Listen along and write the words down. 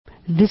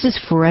This is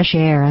Fresh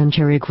Air. I'm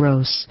Jerry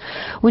Gross.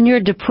 When you're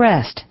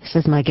depressed,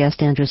 says my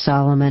guest Andrew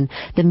Solomon,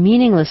 the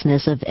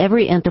meaninglessness of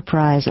every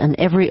enterprise and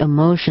every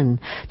emotion,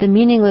 the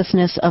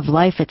meaninglessness of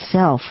life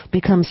itself,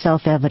 becomes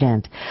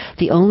self-evident.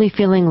 The only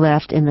feeling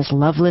left in this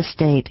loveless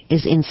state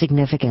is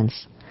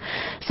insignificance.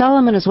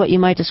 Solomon is what you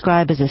might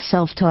describe as a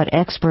self-taught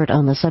expert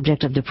on the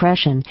subject of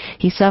depression.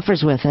 He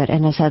suffers with it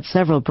and has had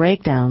several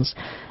breakdowns.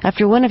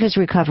 After one of his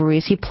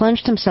recoveries, he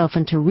plunged himself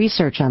into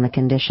research on the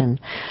condition.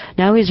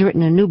 Now he's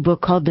written a new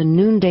book called The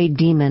Noonday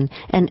Demon,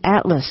 an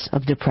atlas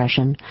of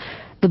depression.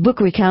 The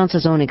book recounts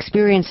his own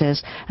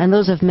experiences and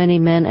those of many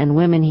men and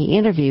women he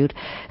interviewed.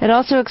 It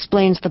also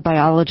explains the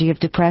biology of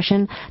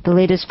depression, the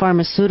latest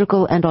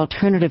pharmaceutical and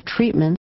alternative treatments,